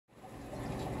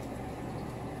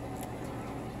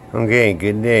Okay,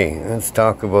 good day. Let's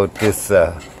talk about this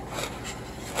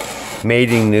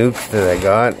mating nuke that I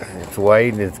got. It's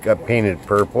white, it's got painted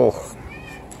purple.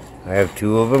 I have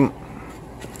two of them.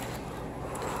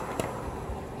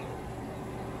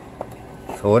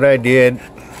 So what I did,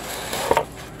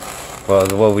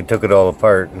 well we took it all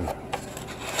apart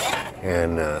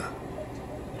and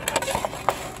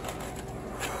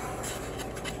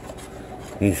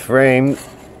these frames,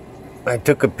 I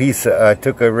took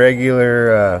a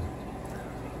regular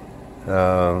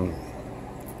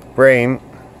frame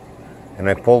and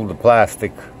I pulled the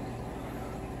plastic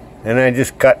and I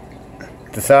just cut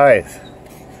the size.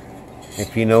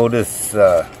 If you notice,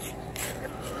 there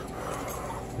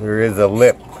is a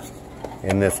lip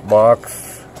in this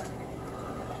box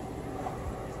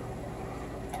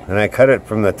and I cut it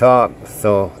from the top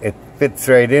so it fits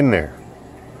right in there.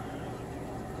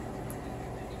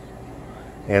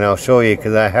 And I'll show you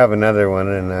because I have another one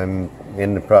and I'm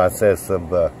in the process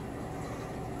of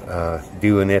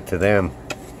doing it to them.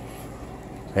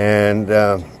 And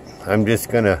I'm just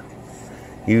gonna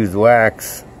use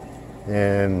wax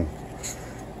and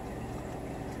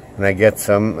I get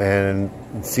some and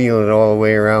seal it all the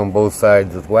way around both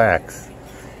sides with wax.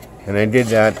 And I did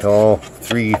that to all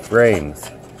three frames.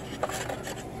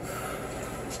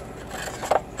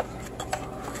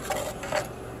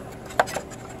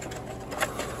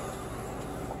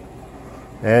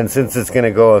 And since it's gonna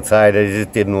go outside, I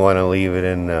just didn't want to leave it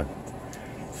in the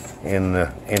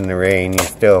rain. You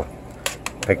still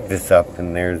pick this up,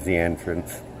 and there's the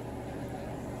entrance.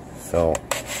 So,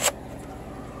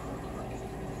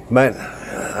 but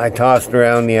I tossed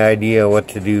around the idea what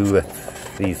to do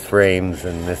with these frames,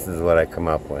 and this is what I come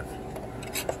up with.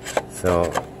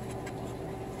 So,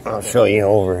 I'll show you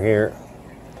over here.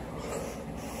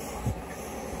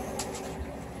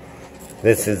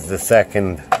 This is the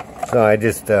second. So I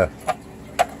just,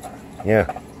 yeah,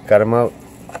 cut them out.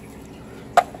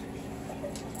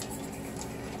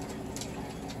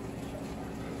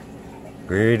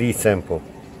 Pretty simple.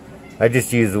 I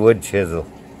just use a wood chisel.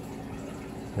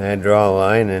 And I draw a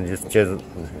line and just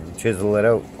chisel it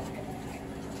out.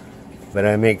 But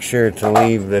I make sure to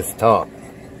leave this top.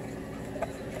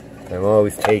 I'm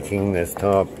always taking this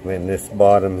top and this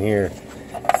bottom here,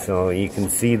 so you can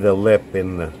see the lip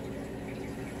in the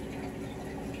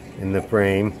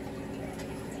frame.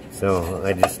 So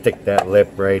I just stick that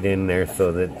lip right in there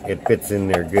so that it fits in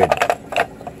there good.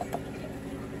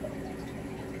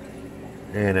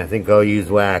 And I think I'll use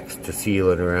wax to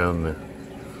seal it around the...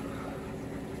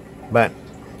 But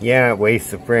yeah, it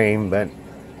wastes the frame, but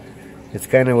it's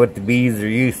kind of what the bees are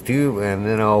used to, and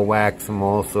then I'll wax them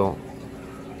also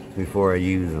before I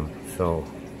use them. So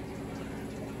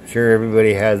sure,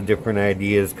 everybody has different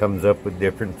ideas, comes up with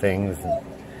different things.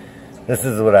 This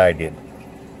is what I did.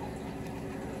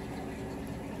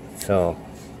 So,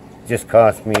 just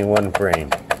cost me one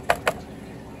frame.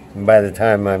 And by the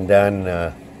time I'm done,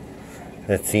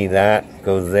 let's see, that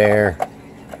goes there.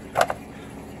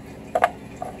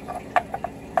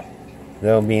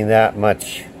 There'll be that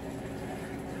much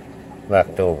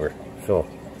left over. So,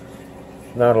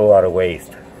 not a lot of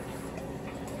waste.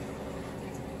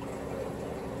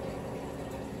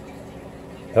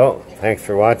 So, thanks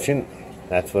for watching.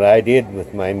 That's what I did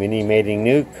with my mini mating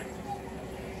nuke.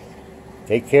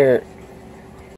 Take care.